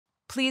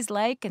Please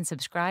like and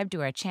subscribe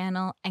to our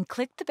channel and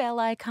click the bell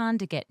icon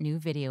to get new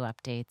video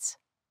updates.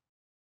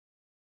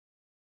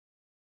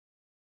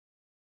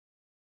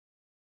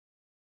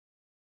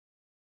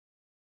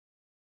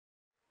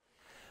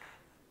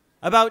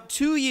 About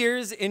 2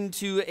 years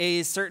into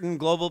a certain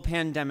global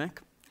pandemic,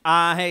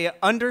 I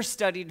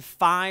understudied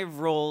 5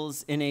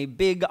 roles in a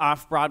big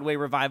off-Broadway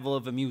revival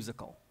of a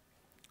musical.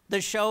 The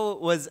show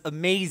was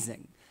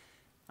amazing.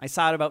 I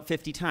saw it about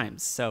 50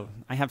 times, so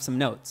I have some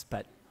notes,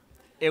 but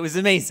it was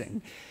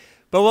amazing.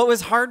 But what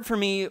was hard for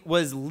me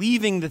was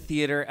leaving the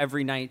theater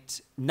every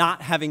night,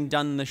 not having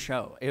done the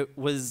show. It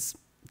was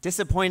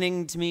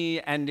disappointing to me,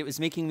 and it was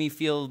making me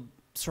feel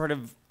sort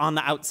of on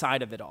the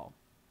outside of it all.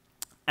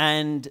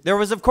 And there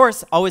was, of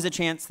course, always a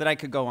chance that I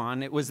could go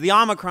on. It was the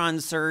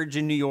Omicron surge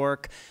in New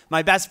York.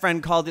 My best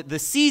friend called it the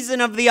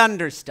season of the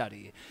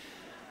understudy.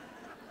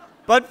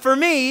 But for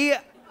me,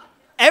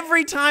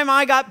 every time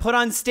I got put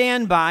on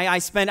standby, I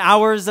spent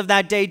hours of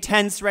that day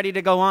tense, ready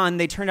to go on.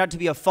 They turned out to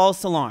be a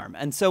false alarm.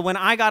 And so when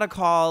I got a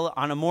call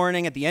on a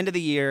morning at the end of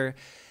the year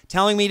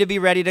telling me to be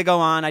ready to go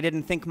on, I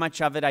didn't think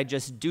much of it. I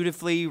just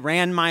dutifully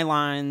ran my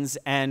lines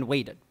and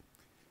waited.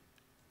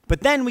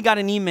 But then we got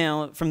an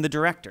email from the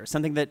director,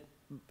 something that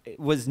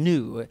was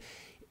new.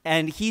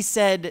 And he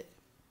said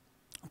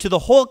to the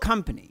whole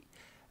company,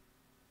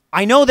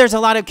 I know there's a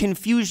lot of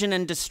confusion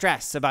and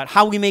distress about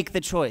how we make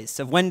the choice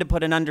of when to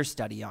put an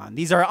understudy on.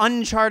 These are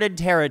uncharted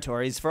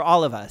territories for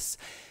all of us.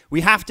 We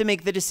have to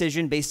make the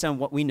decision based on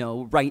what we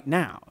know right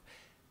now.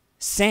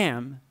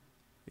 Sam,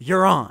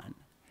 you're on.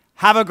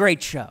 Have a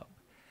great show.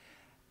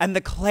 And the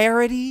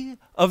clarity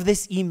of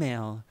this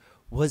email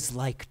was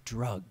like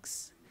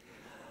drugs.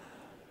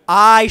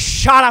 I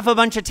shot off a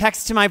bunch of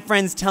texts to my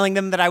friends telling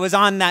them that I was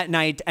on that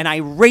night, and I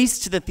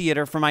raced to the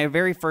theater for my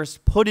very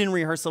first put-in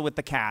rehearsal with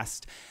the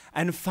cast.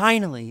 And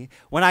finally,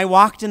 when I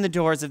walked in the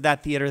doors of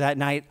that theater that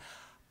night,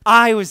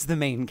 I was the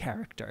main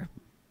character.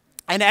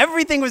 And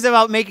everything was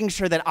about making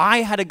sure that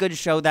I had a good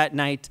show that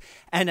night.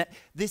 And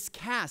this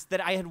cast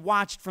that I had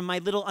watched from my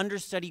little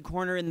understudy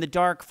corner in the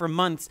dark for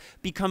months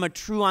become a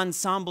true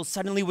ensemble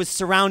suddenly was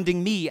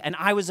surrounding me, and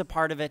I was a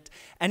part of it.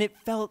 And it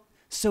felt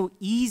so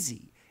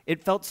easy.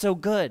 It felt so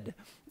good.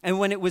 And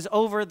when it was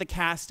over, the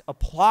cast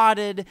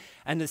applauded,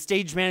 and the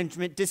stage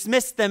management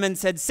dismissed them and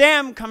said,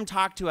 Sam, come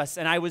talk to us.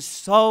 And I was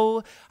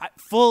so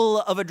full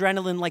of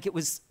adrenaline, like it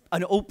was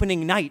an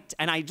opening night,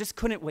 and I just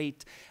couldn't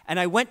wait. And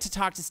I went to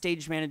talk to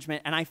stage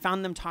management, and I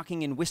found them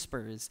talking in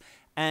whispers.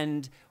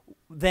 And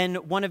then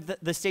one of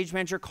the stage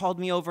manager called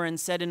me over and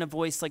said in a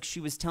voice like she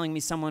was telling me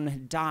someone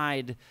had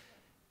died,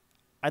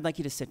 I'd like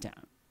you to sit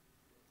down.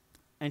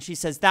 And she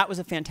says, that was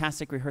a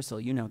fantastic rehearsal,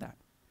 you know that.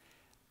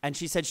 And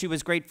she said she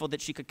was grateful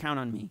that she could count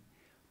on me.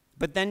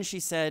 But then she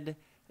said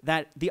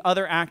that the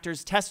other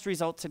actors' test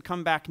results had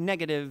come back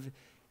negative,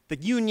 the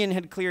union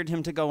had cleared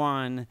him to go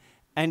on,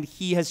 and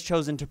he has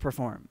chosen to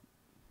perform.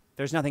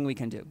 There's nothing we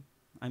can do.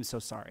 I'm so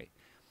sorry.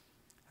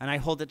 And I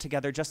hold it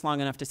together just long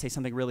enough to say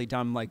something really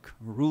dumb like,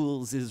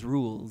 rules is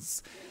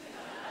rules.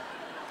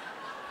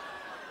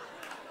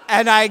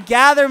 And I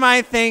gather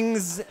my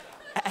things,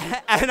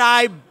 and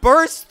I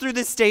burst through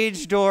the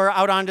stage door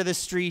out onto the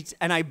street,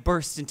 and I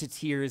burst into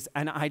tears,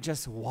 and I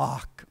just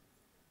walk.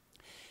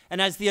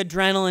 And as the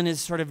adrenaline is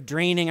sort of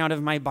draining out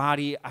of my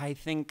body, I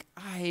think,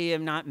 I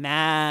am not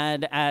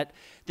mad at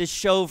this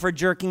show for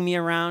jerking me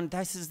around.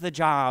 This is the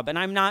job. And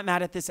I'm not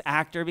mad at this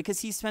actor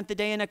because he spent the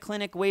day in a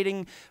clinic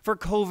waiting for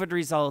COVID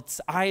results.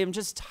 I am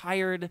just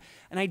tired,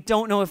 and I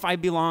don't know if I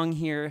belong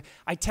here.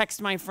 I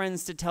text my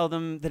friends to tell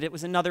them that it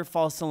was another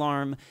false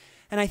alarm.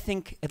 And I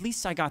think, at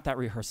least I got that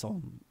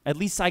rehearsal. At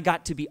least I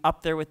got to be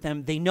up there with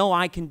them. They know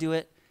I can do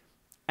it,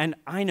 and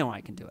I know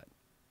I can do it.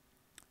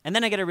 And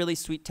then I get a really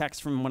sweet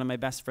text from one of my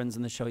best friends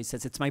in the show. He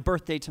says, it's my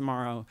birthday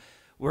tomorrow.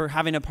 We're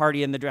having a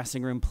party in the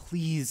dressing room.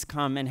 Please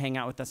come and hang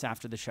out with us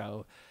after the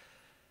show.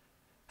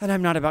 And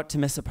I'm not about to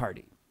miss a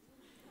party.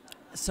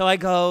 So I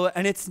go,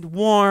 and it's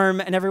warm,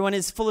 and everyone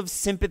is full of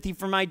sympathy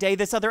for my day.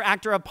 This other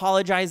actor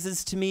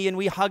apologizes to me, and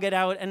we hug it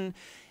out, and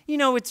you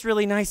know, it's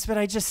really nice, but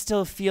I just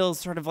still feel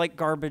sort of like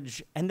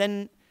garbage. And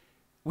then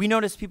we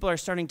notice people are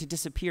starting to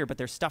disappear, but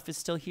their stuff is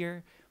still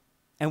here.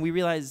 And we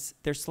realize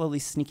they're slowly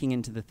sneaking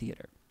into the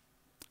theater,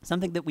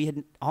 something that we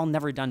had all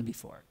never done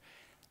before.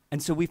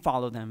 And so we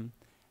follow them.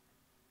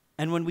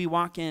 And when we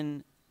walk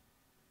in,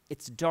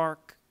 it's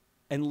dark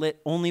and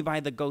lit only by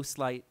the ghost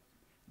light.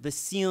 The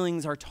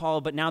ceilings are tall,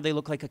 but now they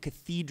look like a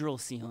cathedral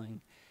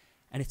ceiling.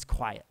 And it's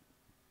quiet,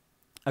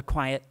 a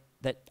quiet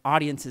that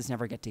audiences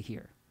never get to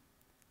hear.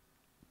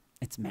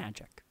 It's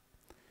magic.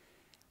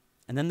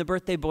 And then the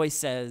birthday boy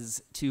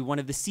says to one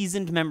of the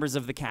seasoned members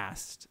of the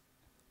cast,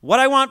 what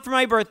I want for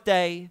my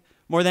birthday,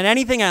 more than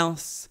anything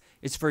else,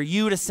 is for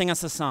you to sing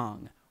us a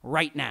song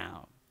right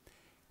now.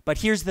 But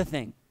here's the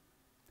thing.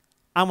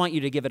 I want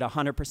you to give it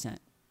 100%.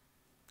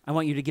 I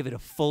want you to give it a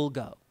full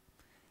go.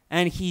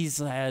 And he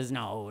says,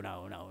 no.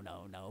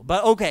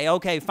 But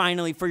okay,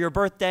 finally, for your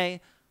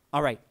birthday,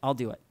 all right, I'll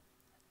do it.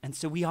 And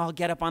so we all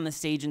get up on the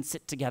stage and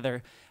sit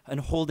together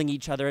and holding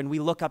each other, and we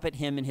look up at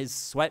him in his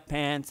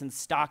sweatpants and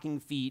stocking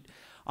feet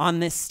on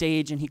this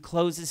stage, and he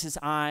closes his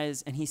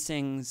eyes and he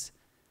sings,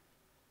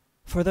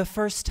 "For the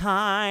first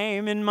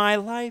time in my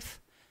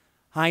life,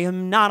 I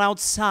am not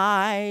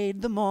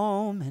outside the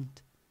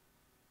moment."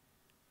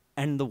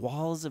 And the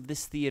walls of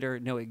this theater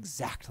know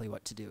exactly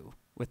what to do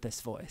with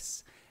this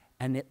voice.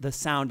 And the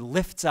sound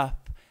lifts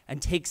up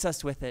and takes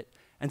us with it.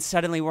 And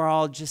suddenly we're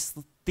all just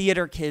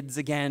theater kids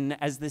again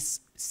as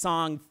this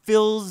song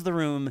fills the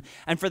room.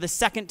 And for the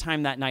second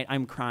time that night,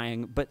 I'm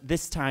crying. But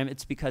this time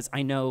it's because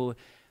I know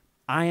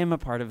I am a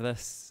part of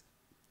this.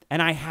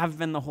 And I have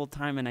been the whole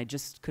time, and I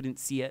just couldn't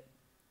see it.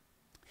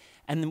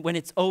 And when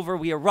it's over,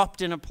 we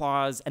erupt in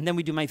applause. And then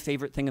we do my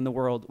favorite thing in the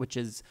world, which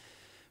is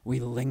we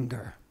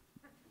linger.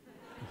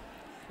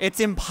 It's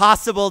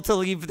impossible to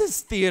leave this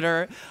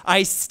theater.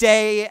 I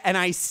stay and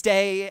I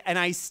stay and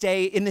I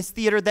stay in this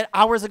theater that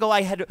hours ago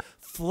I had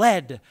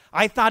fled.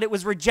 I thought it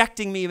was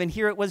rejecting me, and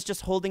here it was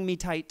just holding me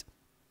tight.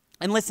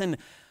 And listen,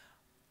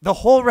 the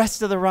whole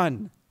rest of the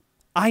run,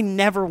 I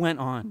never went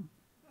on.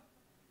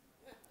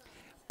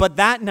 But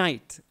that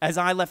night, as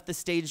I left the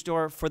stage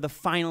door for the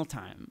final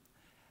time,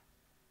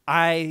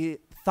 I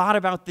thought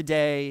about the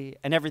day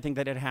and everything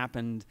that had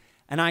happened,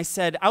 and I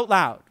said out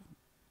loud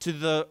to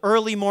the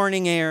early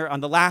morning air on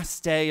the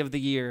last day of the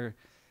year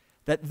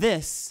that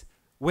this,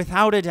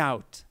 without a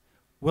doubt,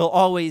 will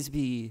always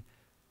be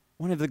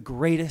one of the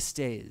greatest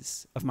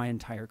days of my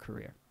entire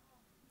career.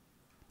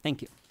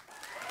 Thank you.